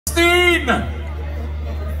Queen.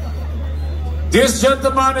 This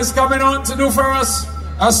gentleman is coming on to do for us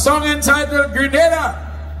a song entitled Grenada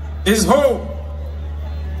is Home.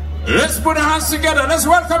 Let's put our hands together. Let's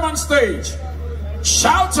welcome on stage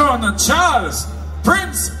Charlton and Charles,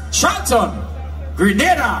 Prince Charlton.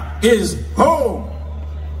 Grenada is home.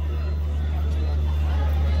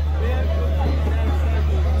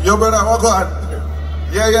 Yo, brother, oh God.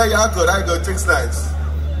 Yeah, I good. Things nice.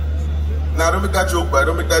 Now, don't make that joke, boy.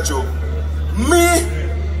 Don't make that joke. Me,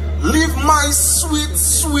 leave my sweet,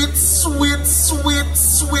 sugary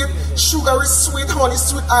sweet, honey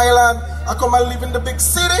sweet island. I come and live in the big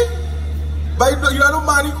city. But you know,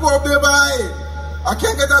 man, you go up there, boy. I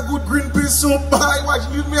can't get a good green pea soup, boy. Why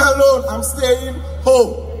you leave me alone? I'm staying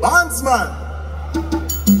home. Bandsman.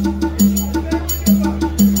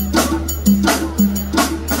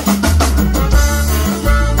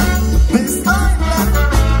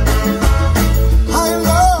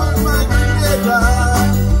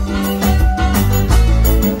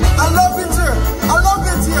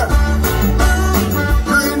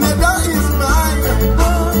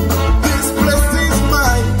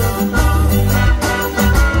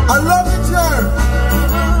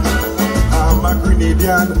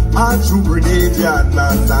 I'm true Grenadian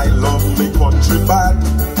and I love my country bad.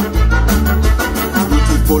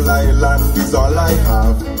 Beautiful island is all I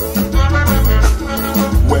have.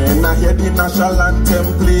 When I hear the national anthem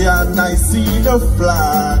play and I see the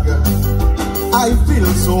flag, I feel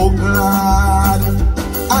so glad.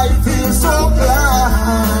 I feel so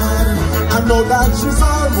glad. I know that she's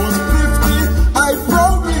almost 50. I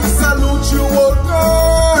proudly salute you, old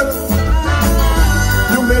girl.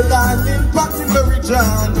 You made an impact in the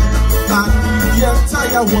region and the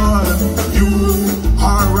entire world. You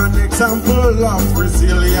are an example of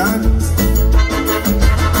resilience.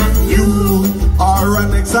 You are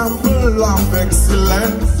an example of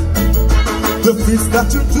excellence. The things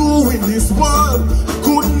that you do in this world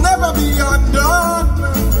could never be undone.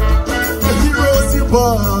 The heroes you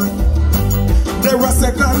born, they were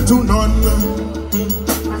second to none.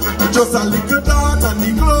 Just a little dot on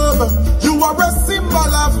the globe, you are a symbol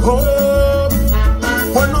of hope.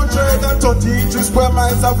 133 square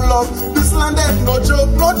miles of love. This land ain't no joke,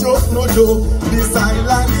 no joke, no joke. This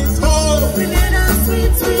island is home. Grenada,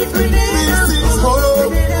 sweet, sweet Grenada. This is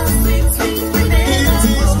home. Grenada, sweet, sweet Grenada. It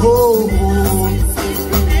is home.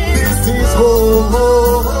 This is home.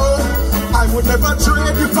 I would never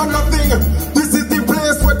trade you for nothing. This is the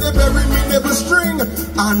place where they bury me never string.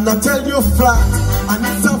 And I tell you flat, and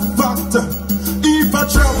it's a fact. If I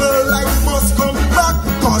travel, I must come back.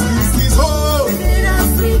 Cause this is home.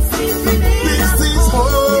 This is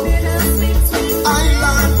home.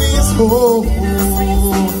 Island is home.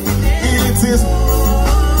 It is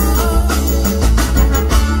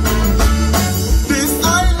this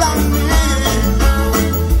island is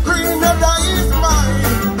Grenada is mine.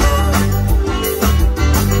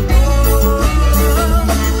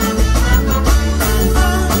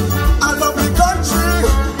 I love the country.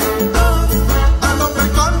 I love the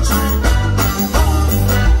country.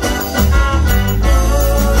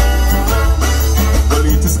 Well,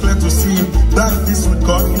 it is clear to see that this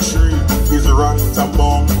country is ranked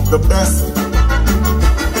among the best.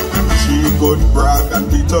 She could brag and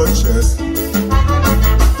beat her chest,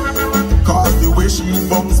 cause the way she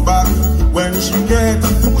bumps back when she gets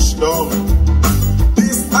pushed down.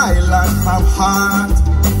 This island have heart.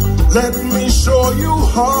 Let me show you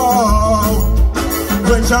how.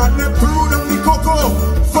 When Johnny pruned up the cocoa,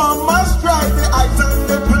 farmers drive the ice and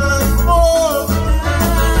the plant more.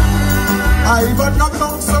 I even knocked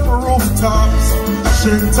down some rooftops. She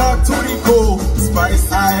talked to the coast,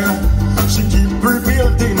 Spice Island. She keep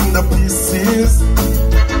rebuilding the pieces.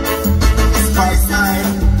 Spice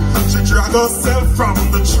Island. She drag herself from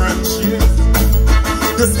the trenches.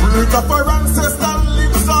 The spirit of her ancestor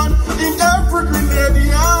lives on in every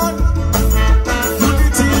Grenadian.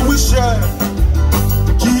 Unity we share,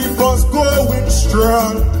 keep us going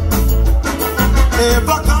strong.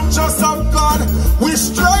 Ever conscious of God, we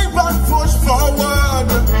strive and push forward.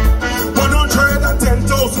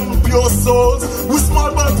 110,000 pure souls, we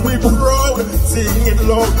small but we proud. Sing it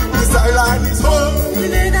loud, this island is home.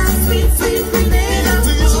 Grenada, sweet, sweet Grenada.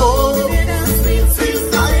 It is home. Grenada, sweet, sweet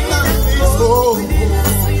this island is home. Grenada,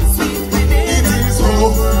 sweet, sweet Grenada. It is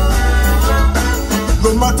home. No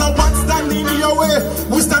matter what's standing in your way,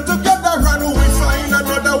 we stand together and we find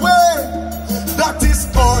another way. That is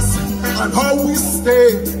us and how we stay.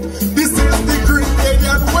 This is the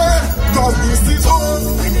Grenadian way, cause this is home.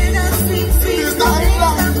 Grenada, sweet, sweet this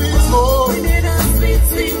island is home. Grenada, sweet,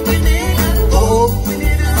 sweet Grenada. Home.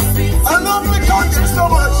 Grenada, sweet, sweet I love my country so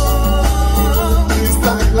much. This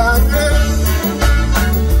island is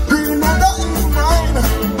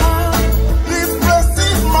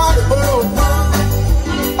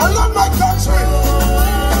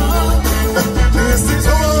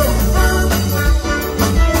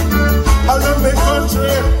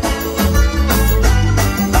country.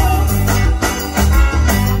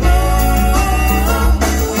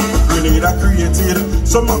 Grenada created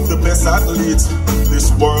some of the best athletes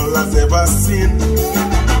this world has ever seen.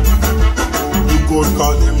 You could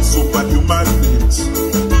call them superhuman beings,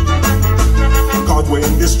 cause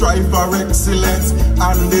when they strive for excellence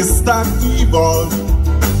and they stand evil,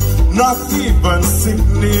 not even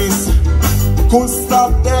sickness could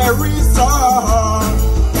stop their resolve.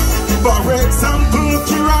 For example,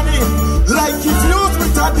 tyranny, like if used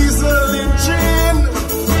with a diesel engine.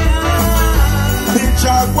 The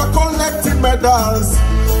Jaguar collecting medals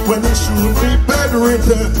when he should be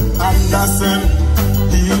bedridden. Anderson,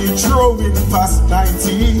 he throwing past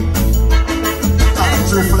 90.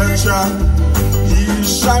 Andrew Fletcher,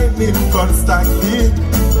 he's shining constantly.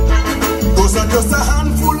 Those are just a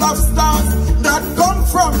handful of stars that come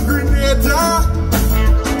from Grenada.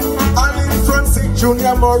 And Francis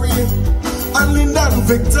Junior Murray and Lyndon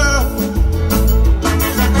Victor.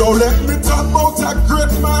 Now let me talk about a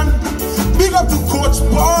great man. Big up to Coach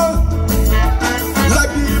Paul. Like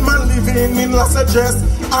him and living in Los Angeles.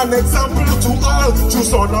 An example to all. True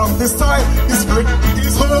son of this time. His great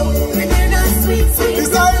is home. Grenada, sweet, sweet.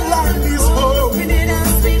 His island is home. Grenada,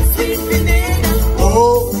 sweet, sweet Grenada.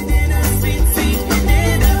 Oh. Grenada, sweet, sweet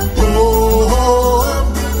Grenada. Oh.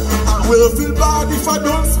 I will feel bad if I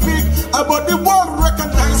don't speak about the world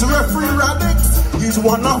recognized referee Radix. He's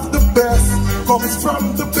one of the best. Comes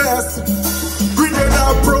from the best.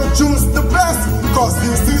 Grenada produce the best, cause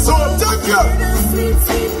this is home. Thank you. Grenada, sweet,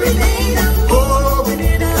 sweet Grenada. Oh,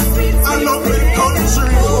 Grenada, sweet, sweet I love the Grenada.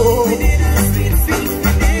 country. Oh, Grenada, sweet, sweet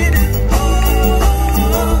Grenada.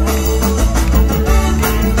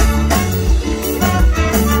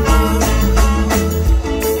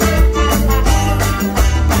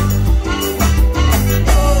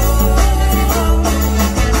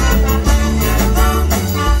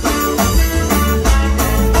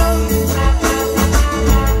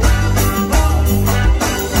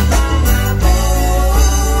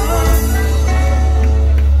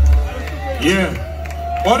 Yeah.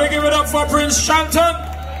 Want to give it up for Prince Charlton?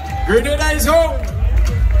 Grenada is home.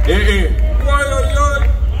 Hey, hey. Yo, yo, yo.